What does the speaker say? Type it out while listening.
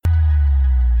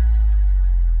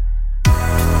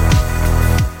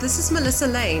This is Melissa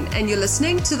Lane, and you're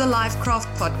listening to the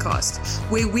LifeKraft podcast,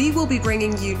 where we will be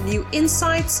bringing you new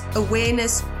insights,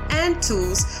 awareness, and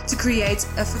tools to create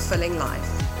a fulfilling life.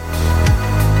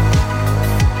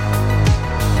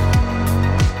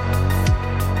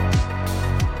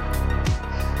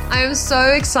 I am so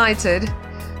excited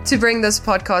to bring this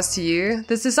podcast to you.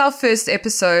 This is our first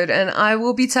episode, and I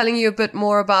will be telling you a bit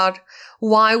more about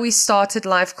why we started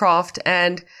LifeKraft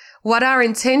and what our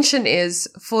intention is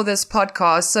for this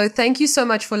podcast. So thank you so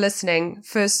much for listening.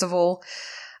 First of all,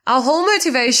 our whole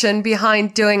motivation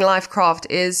behind doing LifeKraft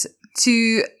is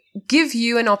to give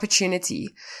you an opportunity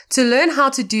to learn how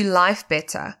to do life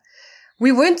better.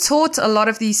 We weren't taught a lot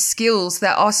of these skills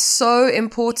that are so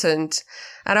important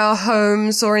at our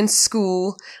homes or in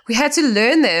school. We had to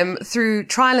learn them through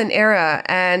trial and error.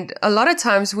 And a lot of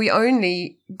times we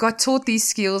only got taught these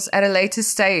skills at a later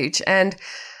stage. And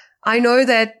I know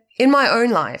that in my own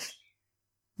life,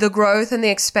 the growth and the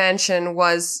expansion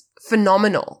was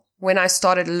phenomenal when I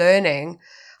started learning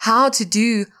how to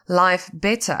do life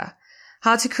better,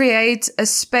 how to create a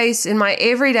space in my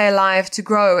everyday life to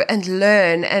grow and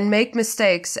learn and make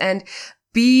mistakes and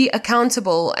be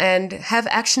accountable and have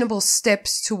actionable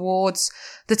steps towards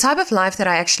the type of life that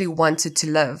I actually wanted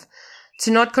to live. To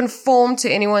not conform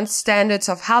to anyone's standards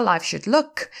of how life should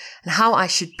look and how I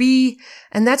should be.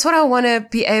 And that's what I want to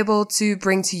be able to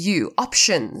bring to you.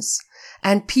 Options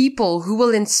and people who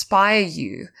will inspire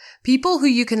you. People who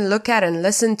you can look at and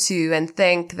listen to and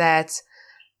think that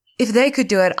if they could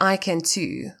do it, I can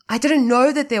too. I didn't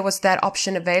know that there was that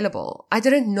option available. I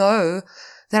didn't know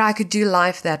that I could do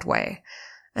life that way.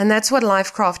 And that's what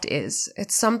LifeKraft is.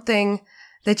 It's something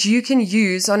that you can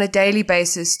use on a daily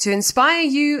basis to inspire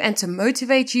you and to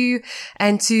motivate you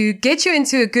and to get you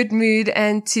into a good mood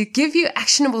and to give you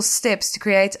actionable steps to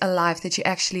create a life that you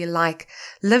actually like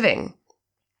living.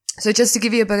 So just to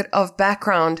give you a bit of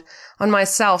background on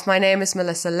myself, my name is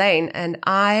Melissa Lane, and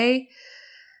I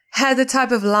had the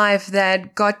type of life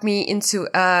that got me into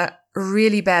a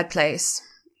really bad place.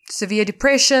 Severe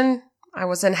depression. I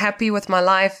was unhappy with my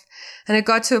life, and it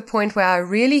got to a point where I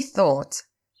really thought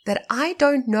that I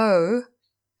don't know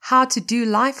how to do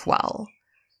life well.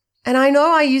 And I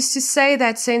know I used to say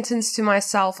that sentence to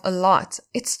myself a lot.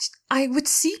 I would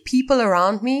see people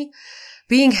around me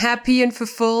being happy and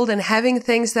fulfilled and having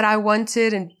things that I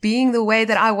wanted and being the way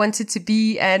that I wanted to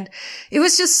be. And it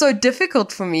was just so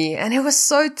difficult for me. And it was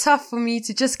so tough for me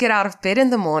to just get out of bed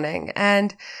in the morning.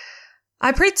 And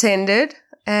I pretended.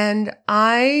 And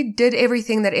I did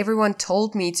everything that everyone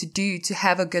told me to do to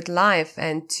have a good life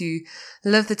and to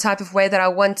live the type of way that I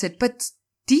wanted. But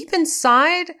deep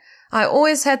inside, I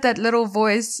always had that little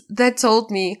voice that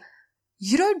told me,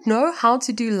 you don't know how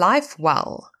to do life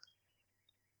well.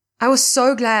 I was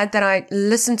so glad that I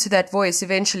listened to that voice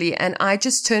eventually, and I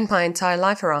just turned my entire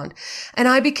life around. And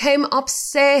I became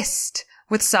obsessed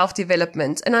with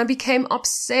self-development, and I became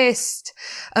obsessed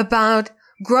about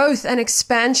growth and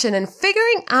expansion and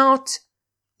figuring out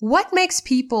what makes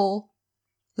people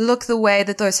look the way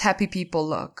that those happy people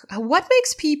look. What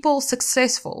makes people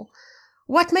successful?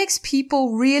 What makes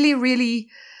people really, really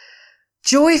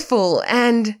joyful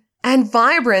and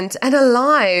vibrant and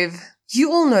alive?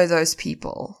 You all know those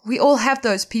people. We all have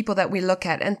those people that we look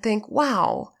at and think,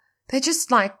 wow, they're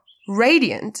just like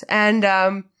radiant. And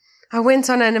I went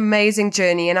on an amazing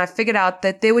journey, and I figured out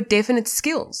that there were definite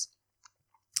skills.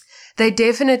 They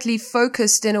definitely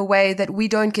focused in a way that we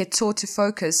don't get taught to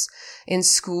focus in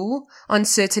school on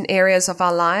certain areas of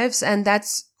our lives. And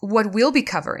that's what we'll be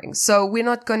covering. So we're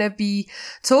not going to be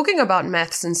talking about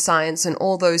maths and science and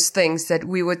all those things that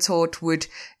we were taught would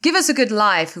give us a good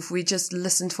life if we just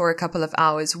listened for a couple of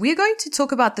hours. We're going to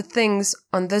talk about the things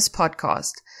on this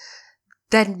podcast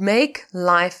that make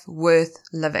life worth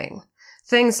living.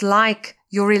 Things like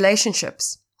your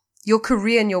relationships, your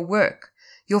career and your work,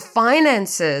 your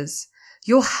finances,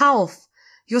 your health,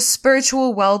 your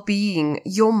spiritual well-being,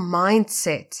 your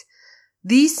mindset.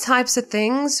 These types of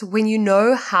things, when you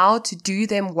know how to do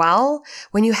them well,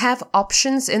 when you have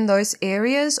options in those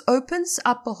areas, opens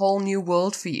up a whole new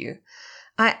world for you.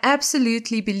 I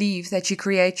absolutely believe that you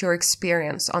create your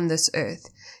experience on this earth.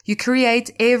 You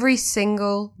create every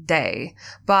single day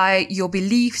by your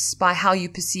beliefs, by how you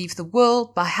perceive the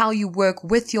world, by how you work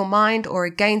with your mind or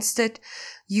against it.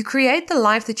 You create the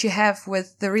life that you have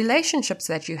with the relationships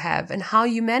that you have and how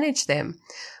you manage them,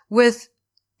 with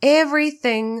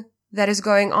everything that is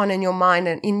going on in your mind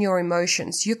and in your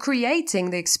emotions. You're creating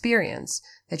the experience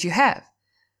that you have.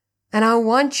 And I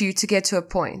want you to get to a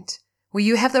point where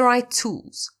you have the right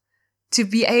tools to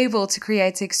be able to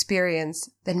create an experience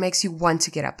that makes you want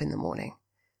to get up in the morning.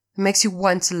 It makes you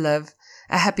want to live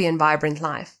a happy and vibrant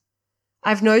life.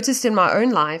 I've noticed in my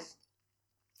own life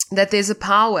that there's a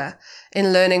power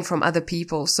in learning from other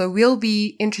people. So we'll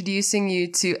be introducing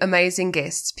you to amazing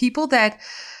guests, people that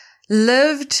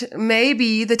lived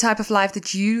maybe the type of life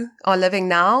that you are living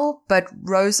now, but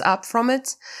rose up from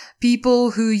it.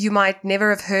 People who you might never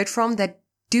have heard from that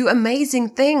do amazing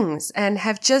things and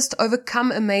have just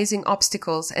overcome amazing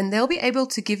obstacles. And they'll be able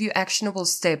to give you actionable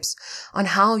steps on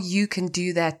how you can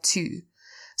do that too.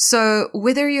 So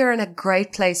whether you're in a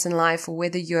great place in life or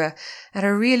whether you're at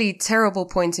a really terrible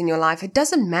point in your life, it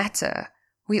doesn't matter.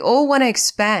 We all want to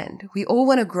expand. We all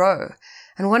want to grow.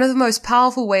 And one of the most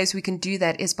powerful ways we can do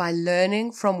that is by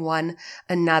learning from one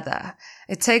another.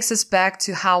 It takes us back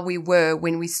to how we were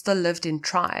when we still lived in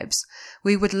tribes.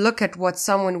 We would look at what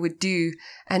someone would do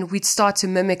and we'd start to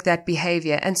mimic that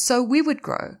behavior. And so we would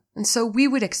grow. And so we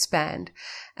would expand.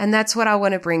 And that's what I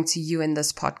want to bring to you in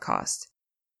this podcast.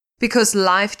 Because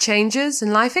life changes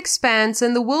and life expands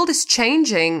and the world is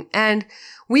changing. And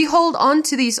we hold on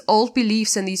to these old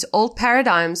beliefs and these old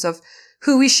paradigms of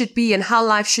who we should be and how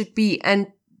life should be. And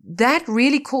that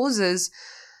really causes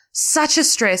such a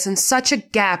stress and such a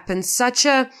gap and such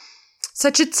a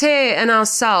tear in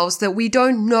ourselves that we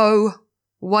don't know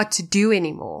what to do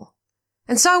anymore.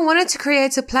 And so I wanted to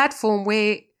create a platform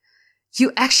where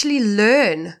you actually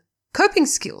learn coping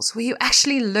skills, where you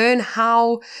actually learn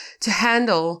how to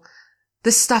handle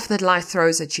the stuff that life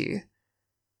throws at you.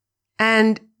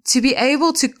 And to be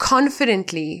able to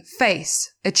confidently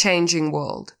face a changing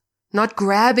world. Not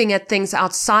grabbing at things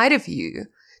outside of you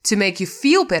to make you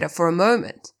feel better for a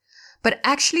moment, but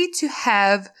actually to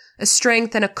have a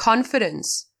strength and a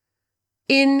confidence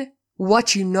in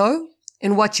what you know,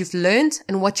 in what you've learned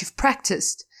and what you've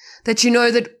practiced, that you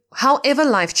know that however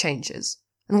life changes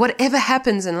and whatever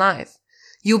happens in life,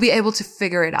 you'll be able to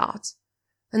figure it out.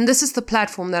 And this is the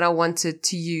platform that I wanted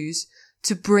to use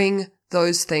to bring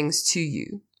those things to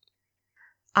you.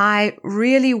 I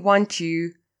really want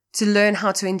you to learn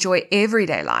how to enjoy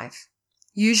everyday life.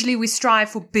 Usually we strive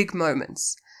for big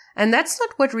moments, and that's not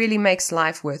what really makes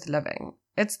life worth living.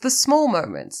 It's the small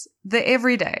moments, the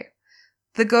everyday,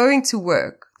 the going to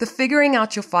work, the figuring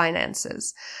out your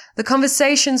finances, the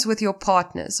conversations with your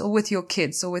partners or with your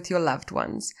kids or with your loved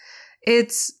ones.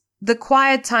 It's the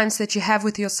quiet times that you have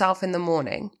with yourself in the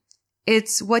morning.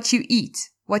 It's what you eat,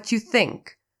 what you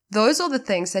think. Those are the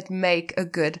things that make a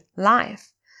good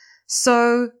life.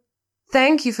 So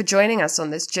thank you for joining us on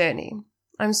this journey.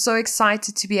 I'm so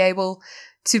excited to be able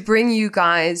to bring you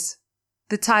guys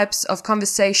the types of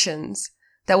conversations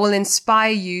that will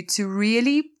inspire you to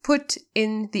really put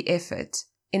in the effort,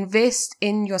 invest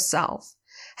in yourself,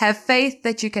 have faith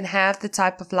that you can have the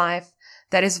type of life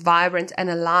that is vibrant and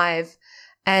alive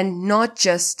and not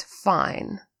just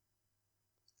fine.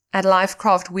 At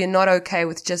LifeKraft, we're not okay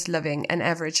with just living an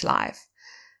average life.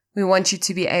 We want you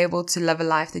to be able to live a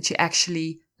life that you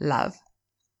actually love.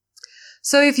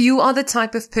 So if you are the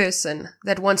type of person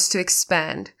that wants to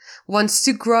expand, wants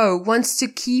to grow, wants to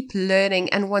keep learning,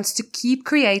 and wants to keep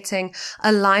creating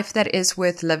a life that is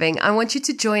worth living, I want you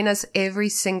to join us every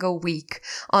single week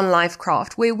on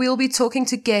LifeKraft, where we'll be talking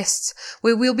to guests,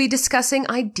 where we'll be discussing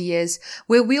ideas,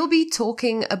 where we'll be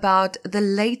talking about the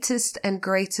latest and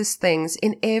greatest things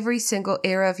in every single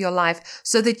area of your life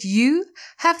so that you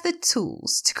have the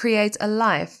tools to create a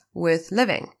life worth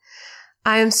living.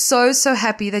 I am so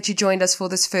happy that you joined us for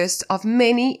this first of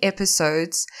many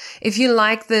episodes. If you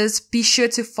like this, be sure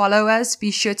to follow us.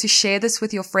 Be sure to share this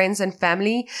with your friends and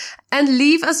family and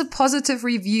leave us a positive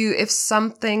review if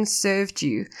something served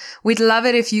you. We'd love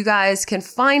it if you guys can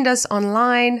find us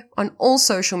online on all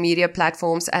social media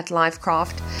platforms at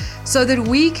LifeKraft so that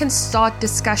we can start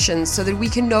discussions, so that we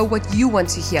can know what you want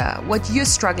to hear, what you're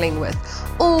struggling with,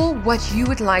 or what you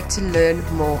would like to learn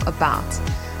more about.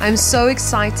 I'm so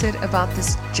excited about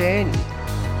this journey.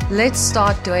 Let's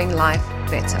start doing life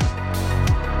better.